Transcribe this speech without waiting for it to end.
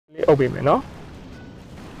open me no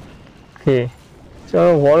okay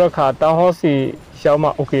so water card down horsey show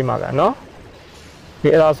ma okay ma no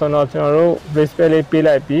okay also no general basically be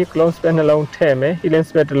like be close spend alone tear me healing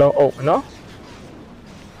spend alone open no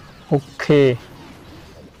okay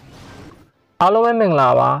alo me ming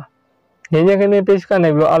la ba nyen nyen page ကနေ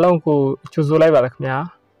ပြီးတော့အလုံးကိုချူဆိုလိုက်ပါလားခင်ဗျာ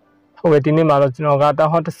ဟုတ်ကဲ့ဒီနေ့မှာတော့ကျွန်တော်ကတော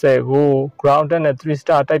င်းဟော့30ကို ground တက်နဲ့3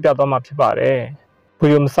 star တိုက်ပြသွားမှာဖြစ်ပါတယ်ဗီ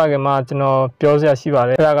ဒီယိုမစခင်မှာကျွန်တော်ပြောစရာရှိပါတ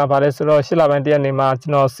ယ်အဲ့ဒါကဘာလဲဆိုတော့8လပိုင်းတရက်နေ့မှာကျွ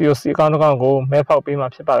န်တော် COC အကောင့်တစ်ကောင်ကိုမဲဖောက်ပေးမှာ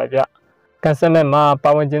ဖြစ်ပါတယ်ဗျကန်ဆယ်မဲ့မှာ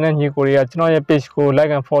ပါဝင်ခြင်းတဲ့ညီကိုတွေကကျွန်တော်ရဲ့ page ကို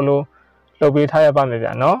like and follow လုပ်ပေးထားရပါမယ်ဗျ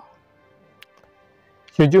နော်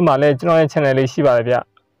YouTube မှာလည်းကျွန်တော်ရဲ့ channel လေးရှိပါတယ်ဗျ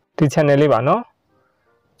ဒီ channel လေးပါနော်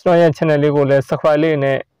ကျွန်တော်ရဲ့ channel လေးကိုလည်း subscribe လေး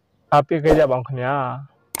နဲ့အားပေးခဲ့ကြပါဦးခင်ဗျာ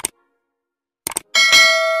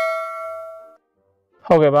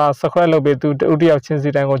ဟုတ်ကဲ့ပါ subscribe လုပ်ပေးသူတူတယောက်ချင်းစီ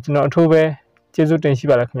တိုင်းကိုကျွန်တော်အထူးပဲကျေးဇူးတင်ရှိ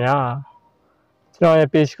ပါတယ်ခင်ဗျာကျွန်တော်ရဲ့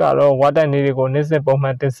page ကတော့ဝါတက်နေတွေကိုနေ့စဉ်ပုံမှ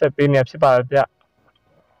န်တင်ဆက်ပေးနေဖြစ်ပါတယ်ဗျ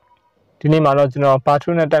ဒီနေ့မှာတော့ကျွန်တော်ပါ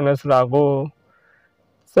ထူးနဲ့တိုက်မယ်ဆိုတာကို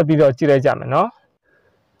ဆက်ပြီးတော့ကြည့်လိုက်ကြမယ်နော်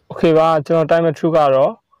โอเคပါကျွန်တော်တိုက်မယ်ထူးက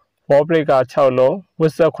တော့ wall break က6လုံး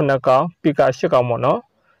whistle 9ကောင် pick က8ကောင်ပေါ့နော်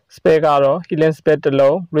spare ကတော့ healing spare 1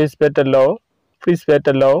လုံး raise spare 1လုံး free spare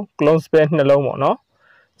 1လုံး clone spare 2လုံးပေါ့နော်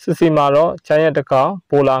စစ်စီမှာတော့ giant 1ကောင်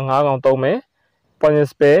bowler 5ကောင်သုံးမယ် point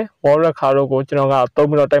spare wall rack ခါတို့ကိုကျွန်တော်ကသုံး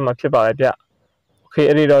ပြီးတော့တိုက်မှာဖြစ်ပါတယ်ဗျโอเค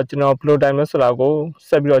အဲ့ဒီတော့ကျွန်တော်ဘယ်လိုတိုက်မလဲဆိုတာကိုဆ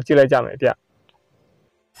က်ပြီးတော့ကြည့်လိုက်ကြမယ်ဗျ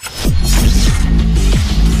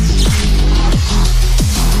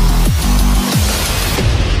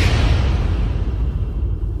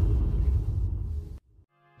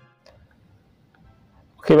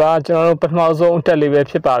โอเคပါကျွန်တော်တို့ပထမဆုံးအတက်လေးပဲ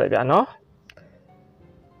ဖြစ်ပါတယ်ဗျာနော်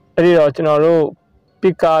အဲ့ဒီတော့ကျွန်တော်တို့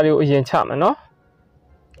ပီကာတွေကိုအရင်ချမယ်နော်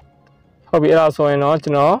ဟုတ်ပြီအဲ့ဒါဆိုရင်တော့ကျွ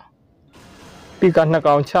န်တော်ပီကာ2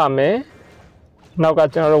ကောင်ချမယ်နောက်က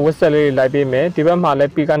ကျွန်တော်တို့ဝစ်ဆက်လေးတွေလိုက်ပေးမယ်ဒီဘက်မှာလ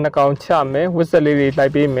ည်းပီကာ2ကောင်ချမယ်ဝစ်ဆက်လေးတွေလို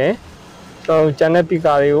က်ပေးမယ်ကျွန်တော်ကျန်တဲ့ပီ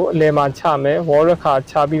ကာတွေကိုအလယ်မှာချမယ်ဝေါ်ရခါ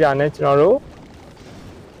ချပြီးတာနဲ့ကျွန်တော်တို့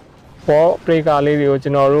ဘောဘရိကာလေးတွေကိုကျွ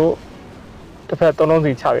န်တော်တို့တစ်ဖက်သုံးလုံး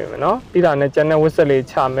စီချပေးမယ်နော်ပြီးတာနဲ့ကျန်တဲ့ဝစ်ဆက်လေး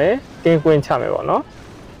ချမယ်ကင်းကွင်းချမယ်ပေါ့နော်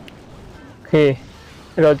โอเค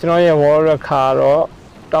အဲ့တော့ကျွန်တော်ရဲ့ wall rack ကတော့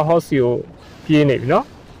တောင်ဟော့စီကိုပြေးနေပြီเนาะ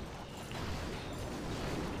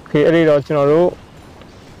โอเคအဲ့ဒီတော့ကျွန်တော်တို့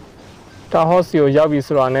တောင်ဟော့စီကိုရောက်ပြီ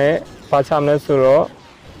ဆိုတော့ねဘာချမလဲဆိုတော့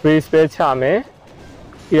raise spare ချမယ်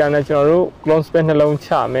ပြီးတာနဲ့ကျွန်တော်တို့ clone spare နှလုံးချ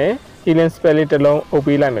မယ် healing spare လေးတစ်လုံးအုပ်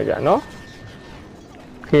ပေးလိုက်မယ်ဗျာเนาะ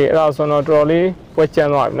โอเคအဲ့ဒါဆိုတော့တော်တော်လေးပွဲကျ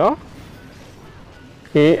န်းသွားပြီเนาะโอ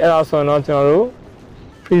เคအဲ့ဒါဆိုတော့ကျွန်တော်တို့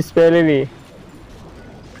free spare လေးတွေ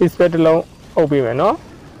free spare တစ်လုံးအုပ်ပေးမယ်เนาะ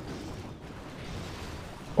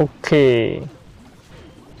โอเค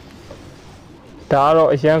ဒါကတော့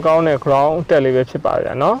အရန်ကောင်းတဲ့ ground တက်လေးပဲဖြစ်ပါ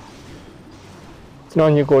ဗျာเนาะကျွန်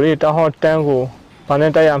တော်ညီကိုလေးတောင်းဟော့တန်းကိုဘာ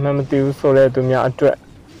နဲ့တိုက်ရမှန်းမသိဘူးဆိုတဲ့သူများအတွက်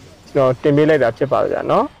ကျွန်တော်တင်ပေးလိုက်တာဖြစ်ပါဗျာ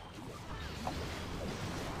เนาะ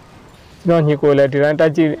ကျွန်တော်ညီကိုလည်းဒီတိုင်းတို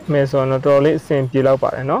က်ကြည့်မယ်ဆိုတော့တော်တော်လေးအဆင်ပြေလောက်ပါ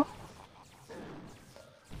တယ်เนาะ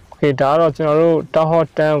โอเคဒါကတော့ကျွန်တော်တို့တောင်းဟော့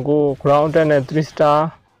တန်းကို ground တက်နဲ့3 star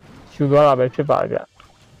ယူသွားတာပဲဖြစ်ပါဗျာ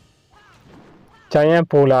giant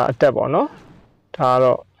bowler အတက်ပေါ့နော်ဒါက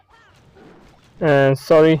တော့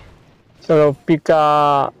sorry ကျွန်တော် Pekka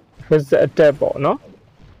visit အတက်ပေါ့နော်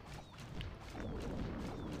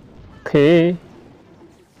okay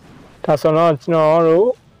ဒါဆိုတော့ကျွန်တော်တို့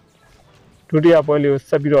ဒုတိယပွဲလေးကို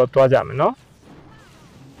ဆက်ပြီးတော့တွားကြမယ်နော်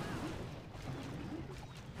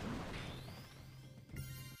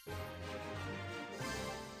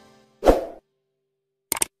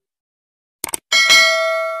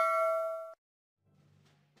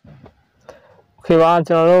โอเคပါ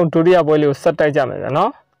ကျွန်တော်တို့ဒုတိယပွဲလေးကိုဆက်တိုက်ကြမယ်ဗျာ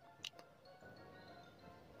နော်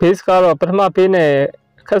base ကတော့ပထမပေးနဲ့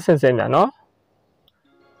ခက်ဆင်ဆင်ဗျာနော်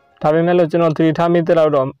ဒါပေမဲ့လို့ကျွန်တော်3ထားမိတဲ့လော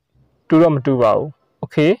က်တော့တူတော့မတူပါဘူးโอ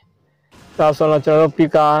เคဒါဆိုတော့ကျွန်တော်တို့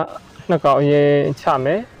Pekka 2ကောင်အရင်ချမ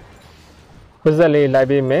ယ်ဝစ်ဆက်လေးလိုက်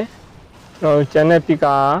ပေးမယ်ကျွန်တော်ကျန်တဲ့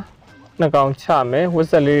Pekka 2ကောင်ချမယ်ဝစ်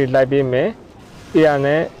ဆက်လေးလိုက်ပေးမယ်ပြီးရ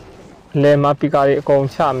နဲ့လယ်မှာ Pekka တွေအကုန်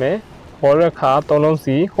ချမယ်ဘောရက်ခါ3လုံး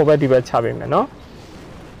စီဟိုဘက်ဒီဘက်ချပေးမယ်เนาะ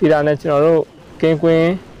ပြီးတာနဲ့ကျွန်တော်တို့ကင်းကွင်း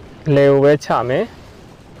လေကိုပဲချမယ်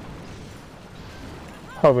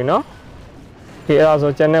ဟုတ်ပြီเนาะဒီအဲ့ဒါ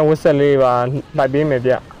ဆိုကျန်တဲ့ဝစ်ဆက်လေးပါလိုက်ပေးမယ်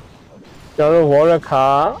ဗျကျွန်တော်တို့ဘောရက်ခါ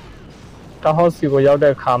တောင်ဟော့စီကိုရောက်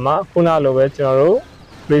တဲ့အခါမှာခုနလိုပဲကျွန်တော်တို့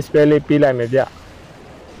raise spare လေးပေးလိုက်မယ်ဗျ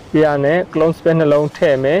ပြီးရနဲ့ clone spare နှလုံးထ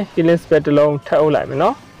ည့်မယ် healing spare တစ်လုံးထပ်အုပ်လိုက်မယ်เน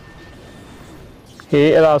าะဟေး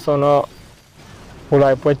အဲ့ဒါဆိုတော့ဟို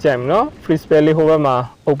လိုက်ပွဲကြိုက်မယ်เนาะ free spare လေးဟိုဘက်မှာ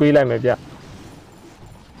အုပ်ပေးလိုက်မယ်ဗျ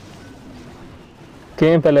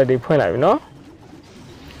game palette တွေဖွင့်လိုက်ပြီเนาะ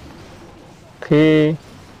okay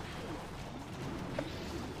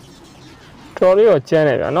တော်လေးတော့ကျန်း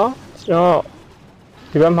နေဗျာနော်ကျွန်တော်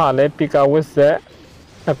ဒီဘက်မှာလည်း Pekka ဝစ်ဆက်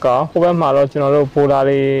အကောင်ဟိုဘက်မှာတော့ကျွန်တော်တို့ဘိုလာ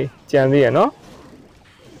လေးကျန်သေးရနော်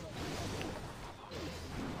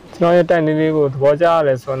ကျွန်တော်ရဲ့တိုက်နေလေးကိုသဘောကျရတ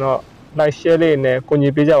ယ်ဆိုတော့ like share လေးနဲ့ကိုညီ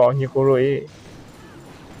ပေးကြပါဦးညီကိုတို့ရေ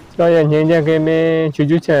ကျွန်တော်ရဲ့ငြိမ်းချမ်းခင်မင်း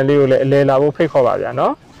YouTube channel လေးကိုလည်းအလဲလာဖို့ဖိတ်ခေါ်ပါဗျာ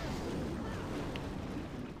နော်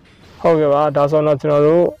ဟုတ်ကဲ့ပါဒါဆိုတော့ကျွန်တော်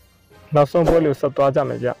တို့နောက်ဆုံးပွဲလေးဆက်သွားကြ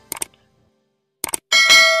မယ်ဗျ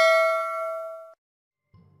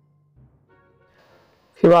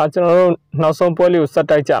ခေပါကျွန်တော်တို့နောက်ဆုံးပွဲလေးကိုဆက်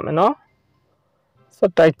တိုက်ကြမယ်နော်ဆ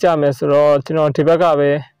က်တိုက်ကြမယ်ဆိုတော့ကျွန်တော်ဒီဘက်က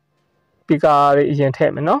ပဲ Pekka လေးအရင်ထ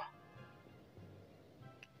ည့်မယ်နော်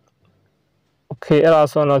โอเคအဲ့ဒါ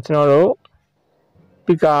ဆိုတော့ကျွန်တော်တို့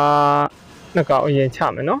Pekka နှစ်ကောင်အရင်ချ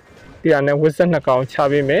မယ်နော် Pekka နဲ့ဝစ်ဆက်နှစ်ကောင်ချ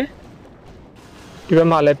ပေးမယ်ဒီဘက်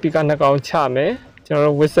မှာလည်း Pekka နှစ်ကောင်ချမယ်ကျွန်တော်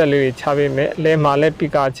တို့ဝစ်ဆက်လေးတွေချပေးမယ်အလဲမှာလည်း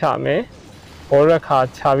Pekka ချမယ်ဘောရက်ခါ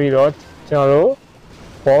ချပြီးတော့ကျွန်တော်တို့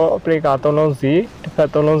ဘောအပရိကာ3လုံးစီတစ်ဖက်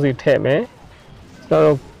3လုံးစီထည့်မယ်ကျွန်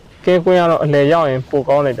တော်တို့ကဲကွင်းရတော့အလဲရောက်ရင်ပို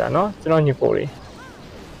ကောင်းနေကြနော်ကျွန်တော်ညီကိုတွေ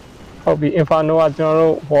ဟုတ်ပြီ Inferno ကကျွန်တော်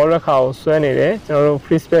တို့ဘောရက်ခါကိုဆွဲနေတယ်ကျွန်တော်တို့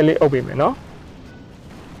free spell လေးအုပ်ပေးမယ်နော်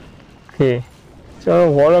โอเคကျွန်တော်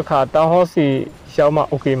တို့ဘောရက်ခါတောင်းဟောစီရောက်မှ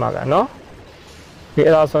okay မှာဗျာနော်ဒီ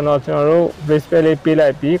အဲ့ဒါဆိုတော့ကျွန်တော်တို့ free spell လေးပေးလို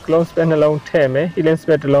က်ပြီး clone spell နှလုံးထည့်မယ် healing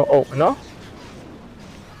spell တစ်လုံးအုပ်မယ်နော်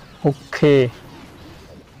okay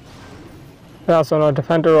အဲ့ဒါဆိုတော့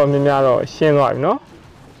defend တော့များများတော့ရှင်းသွားပြီနော်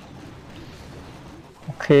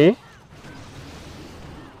okay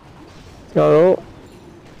ကျွန်တော်တို့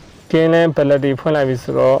gain နဲ့ ability ဖွင့်လိုက်ပြီ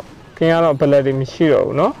ဆိုတော့ gain ကတော့ ability မရှိတော့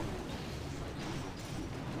ဘူးနော်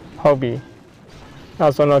ဟုတ်ပြီအဲ့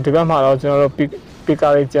ဒါဆိုတော့ဒီဘက်မှာတော့ကျွန်တော်တို့ Pekka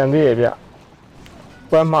လေးကြံသေးရဗျ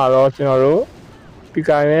ဘက်မှာတော့ကျွန်တော်တို့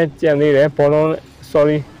Pekka နဲ့ကြံသေးတယ်ဘောလုံး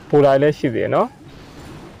sorry ဘူလာလည်းရှိသေးတယ်နော်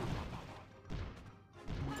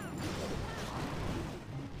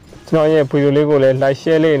ကျွန်တော်ရဲ့ဗီဒီယိုလေးကိုလည်း like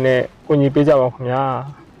share လေးနဲ့ကူညီပေးကြပါဦးခင်ဗျာ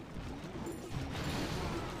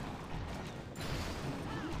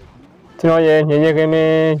ကျွန်တော်ရဲ့ညဉ့်ညံ့ခင်းမ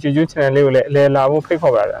င်း YouTube channel လေးကိုလည်းအလဲလာဖို့ဖိတ်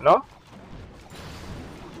ခေါ်ပါရစေနော်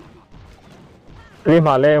ဒီ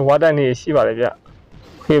မှာလည်းဝါတက်နေရှိပါတယ်ဗျ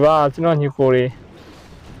ခေပါကျွန်တော်ညီကိုတွေ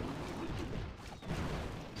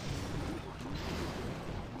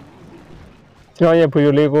ကျွန်တော်ရဲ့ဗီဒီ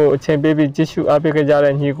ယိုလေးကိုအချိန်ပေးပြီးကြည့်ရှုအားပေးကြ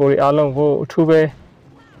တဲ့ညီကိုတွေအားလုံးကိုအထူးပဲ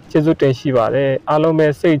ကျေးဇူးတင်ရှိပါတယ်အားလုံးပဲ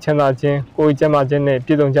စိတ်ချမ်းသာခြင်းကိုယ်ကျန်းမာခြင်းနဲ့ပြ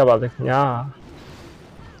ည့်စုံကြပါစေခင်ဗျာ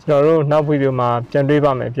ကျွန်တော်တို့နောက်ဗီဒီယိုမှာပြန်တွေ့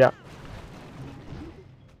ပါမယ်ဗျ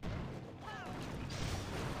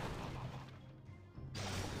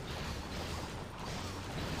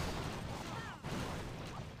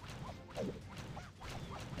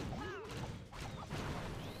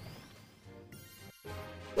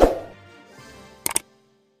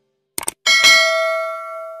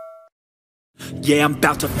Yeah, I'm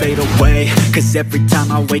about to fade away. Cause every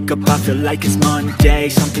time I wake up I feel like it's Monday.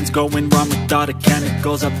 Something's going wrong with all the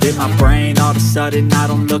chemicals up in my brain. All of a sudden I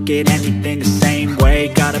don't look at anything the same way.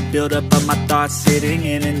 Gotta build up of my thoughts sitting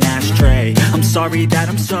in an ashtray. I'm sorry that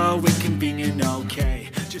I'm so inconvenient, okay.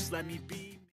 Just let me be